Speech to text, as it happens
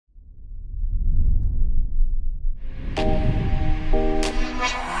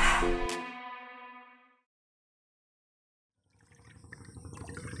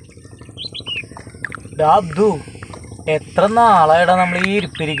അബ്ദു, എത്ര നാളായിടാ നമ്മൾ ഈ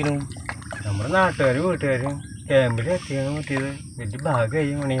ഇരിപ്പിരിക്കുന്നു? നമ്മുടെ നാട്ടുകാരും വീട്ടുകാരും ക്യാമ്പിൽ എത്തിയാൻ പറ്റിയത് വലിയ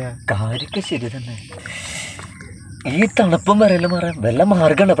ഭാഗമായി മണിയാ. കാര്യമൊക്കെ ശരി തന്നെ. ഈ തണുപ്പും വരലും മാറാൻ വല്ല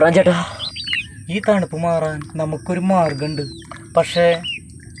മാർഗമുണ്ട് പ്രാഞ്ചേട്ടാ? ഈ തണുപ്പ് മാറാൻ നമുക്കൊരു മാർഗമുണ്ട്. പക്ഷേ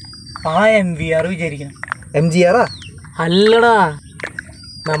ആ MVR വിചാരിക്കണം. MGR അല്ലടാ,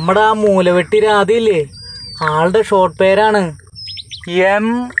 നമ്മുടെ ആ മൂലവെട്ടി രാധയില്ലേ, ആളുടെ ഷോർട്ട് പേരാണ്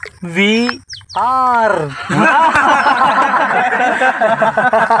MVR.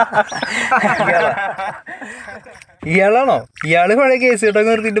 ഇയാളാണോ? ഇയാള് പഴയ കേസ് കേട്ടൊക്കെ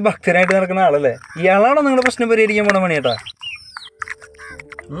നിർത്തിയിട്ട് ഭക്തനായിട്ട് നടക്കുന്ന ആളല്ലേ? ഇയാളാണോ നിങ്ങളുടെ പ്രശ്നം പരിഹരിക്കാൻ പോണ മണിയേട്ടാ?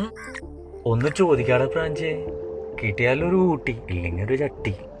 ഒന്ന് ചോദിക്കാടെ പ്രാഞ്ചേ, കിട്ടിയാലൊരു ഊട്ടി ഇല്ലെങ്കിൽ ഒരു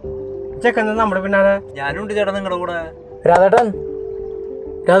ചട്ടി. ചെക്കൻ നമ്മുടെ പിന്നാലെ ഞാനുണ്ട് ചേട്ടാ നിങ്ങളുടെ കൂടെ. രാധേട്ടൻ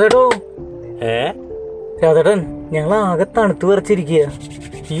രാധേട്ടൻ, ഞങ്ങൾ ആകെ തണുത്ത് വിറച്ചിരിക്കുക.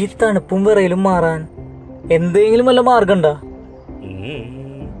 ഈ തണുപ്പും വിറയിലും മാറാൻ എന്തെങ്കിലും വല്ല മാർഗം ഉണ്ടോ?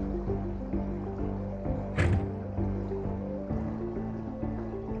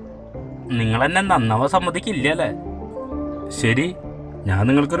 നിങ്ങളെന്നെ നന്നാവാൻ സമ്മതിക്കില്ലല്ലേ? ശരി, ഞാൻ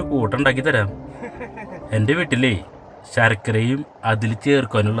നിങ്ങൾക്കൊരു കൂട്ടുണ്ടാക്കി തരാം. എൻ്റെ വീട്ടിലേ ശർക്കരയും അതിൽ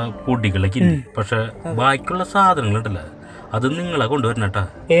ചേർക്കാനുള്ള പൊടികളൊക്കെ ഉണ്ട്. പക്ഷെ ബാക്കിയുള്ള സാധനങ്ങളുണ്ടല്ലോ, അത് നിങ്ങളെ കൊണ്ടുവരണട്ടാ.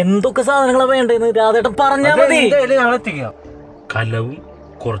 എന്തൊക്കെ സാധനങ്ങളാ വേണ്ടതെന്ന് രാധേട്ടൻ പറഞ്ഞാൽ മതി. കലവും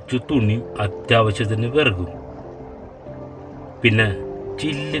കുറച്ച് തുണിയും അത്യാവശ്യത്തിന് വിറകും പിന്നെ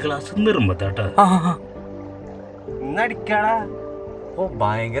ചില്ല് ഗ്ലാസ് നിർമ്മത്താട്ടാ. ഇന്നടിക്കാടാ. ഓ,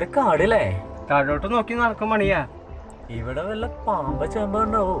 ഭയങ്കര കാടല്ലേ? താഴോട്ട് നോക്കി നടക്കും മണിയാ. ഇവിടെ വല്ല പാമ്പ ചേമ്പ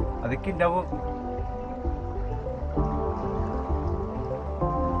ഉണ്ടാവോ? അതൊക്കെ ഉണ്ടാവും.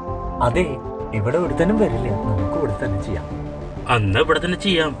 അതെ, ഇവിടെ ഒരുത്തനും വരില്ല. നമുക്ക് ഇവിടെ തന്നെ ചെയ്യാം. അന്ന് ഇവിടെ തന്നെ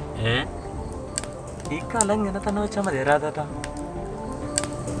ചെയ്യാം. ഈ കല ഇങ്ങനെ തന്നെ വെച്ചാൽ മതി രാധേട്ടാ.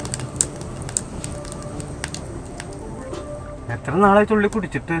 എത്ര നാളെ തുള്ളി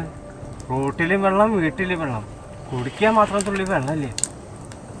കുടിച്ചിട്ട്? റോട്ടിലും വെള്ളം, വീട്ടിലും വെള്ളം, കുടിക്കാൻ മാത്രം തുള്ളി വെള്ളല്ലേ?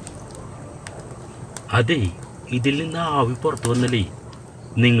 അതെ, ഇതിൽ നിന്ന് ആവി പുറത്തു വന്നല്ലേ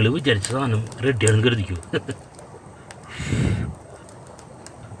നിങ്ങൾ വിചാരിച്ച സാധനം റെഡിയാണെന്ന് കരുതിക്കോ.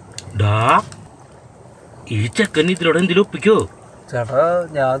 ഡാ, ഈ ചെക്കൻ ഇതിലൂടെ എന്തെങ്കിലും ഒപ്പിക്കോ? ചേട്ടാ,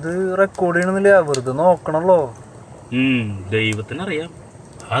 ഞാൻ അത് റെക്കോർഡ് ചെയ്യണമെന്നില്ല, വെറുതെ നോക്കണല്ലോ. ദൈവത്തിനറിയാം.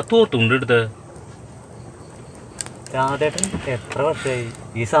 ആ തോർത്തുകൊണ്ട് എടുത്ത രാധേട്ടൻ എത്ര വർഷമായി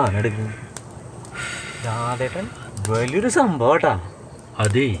ഈ സാധനം എടുക്കുന്നു? രാധേട്ടൻ വലിയൊരു സംഭവട്ടാ.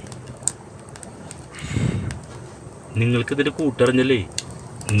 അതെ, നിങ്ങൾക്കിതിൻ്റെ കൂട്ടറിഞ്ഞല്ലേ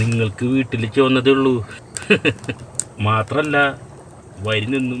നിങ്ങൾക്ക് വീട്ടിലേക്ക് വന്നതേ ഉള്ളൂ. മാത്രല്ല വരി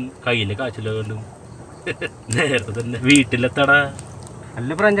നിന്നും കയ്യിലെ കാച്ചിലും നേരത്തെ തന്നെ വീട്ടിലെത്തടാ.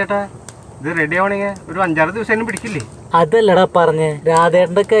 അല്ല പ്രാഞ്ചേട്ടാ, ഇത് റെഡി ആവണെങ്കിൽ ഒരു 5-6 ദിവസം പിടിക്കില്ലേ? അതല്ലടാ പറഞ്ഞേ,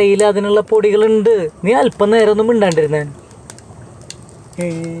 രാധേട്ടന്റെ കയ്യിൽ അതിനുള്ള പൊടികളുണ്ട്. നീ അല്പം നേരം ഒന്നും മിണ്ടാണ്ടിരുന്നേ.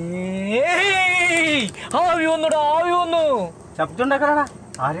 ആവി വന്നു. ശബ്ദം ഉണ്ടാക്കാനാ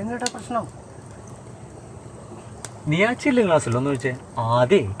ആരെയും കേട്ടാ പ്രശ്നം. നീ ആ ചില്ല് ഗ്ലാസ്സിലൊന്ന് വെച്ചേ.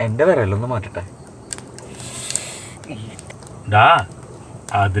 ആദ്യം എന്റെ വിരലൊന്ന് മാറ്റട്ടെ. ഡാ,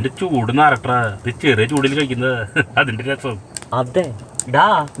 അതിന്റെ ചൂട് നാരട്ടാ. ഇത് ചെറിയ ചൂടിൽ കഴിക്കുന്നത് അതിന്റെ രസം. അതെ ഡാ,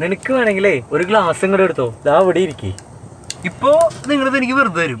 നിനക്ക് വേണമെങ്കിലേ ഒരു ഗ്ലാസ് ഇങ്ങോട്ട് എടുത്തോ. ദാ ഇവിടെ ഇരിക്കേ. ഇപ്പോ നിങ്ങളിത് എനിക്ക്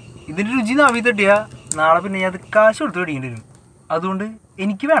വെറുതെ തരും. ഇതിന്റെ രുചി നാവി തട്ടിയാ നാളെ പിന്നെ ഞാൻ അത് കാശ് കൊടുത്ത് മേടിക്കേണ്ടി വരും. അതുകൊണ്ട്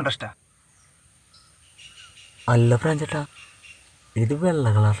എനിക്ക് വേണ്ട ഇഷ്ട. അല്ല പ്രാഞ്ചേട്ടാ, ഇത് വെള്ള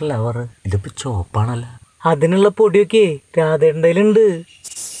കളറല്ല പറ, ഇതിപ്പോ ചോപ്പാണല്ല. അതിനുള്ള പൊടിയൊക്കെ രാധേട്ടൻ്റെ കയ്യിലുണ്ട്.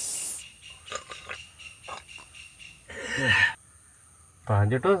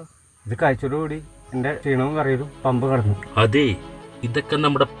 പ്രാഞ്ചേട്ടോ, ഇത് കാഴ്ചയോടുകൂടി എന്റെ ക്ഷീണവും കറിയലും പമ്പ് കടന്നു. അതെ, ഇതൊക്കെ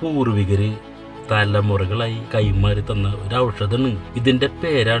നമ്മുടെ പൂർവികര് തലമുറകളായി കൈമാറി തന്ന ഒരു ഔഷധമാണ്. ഇതിന്റെ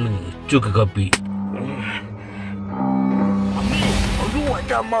പേരാണ് ചുക്കുകാപ്പി.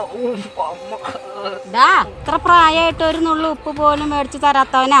 ഇത്ര പ്രായമായിട്ട് ഒരു നുള്ളു ഉപ്പ് പോലും മേടിച്ചു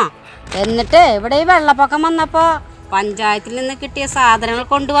തരാത്തവനാ. എന്നിട്ട് ഇവിടെ ഈ വെള്ളപ്പൊക്കം വന്നപ്പോ പഞ്ചായത്തിൽ നിന്ന് കിട്ടിയ സാധനങ്ങൾ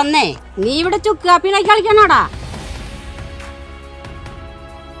കൊണ്ടുവന്നേ നീ ഇവിടെ ചുക്ക് കാപ്പിയിലേക്ക് കളിക്കണോടാ?